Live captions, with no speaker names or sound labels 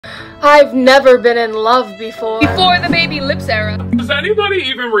I've never been in love before. Before the baby lips era. Does anybody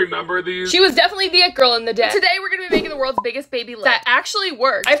even remember these? She was definitely the it girl in the day. Today we're gonna be making the world's biggest baby lip that actually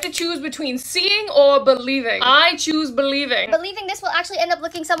works. I have to choose between seeing or believing. I choose believing. Believing this will actually end up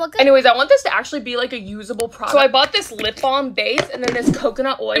looking somewhat good. Anyways, I want this to actually be like a usable product. So I bought this lip balm base and then this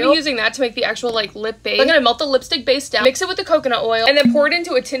coconut oil. I'm using that to make the actual like lip base. I'm gonna melt the lipstick base down, mix it with the coconut oil, and then pour it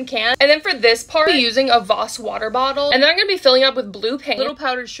into a tin can. And then for this part, I'm using a Voss water bottle. And then I'm gonna be filling up with blue paint, little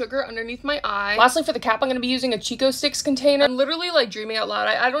powdered sugar underneath my eye. Lastly, for the cap, I'm gonna be using a Chico Sticks container. I'm literally like dreaming out loud.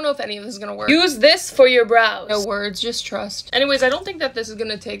 I don't know if any of this is gonna work. Use this for your brows. No words, just trust. Anyways, I don't think that this is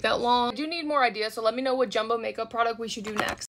gonna take that long. I do need more ideas, so let me know what jumbo makeup product we should do next.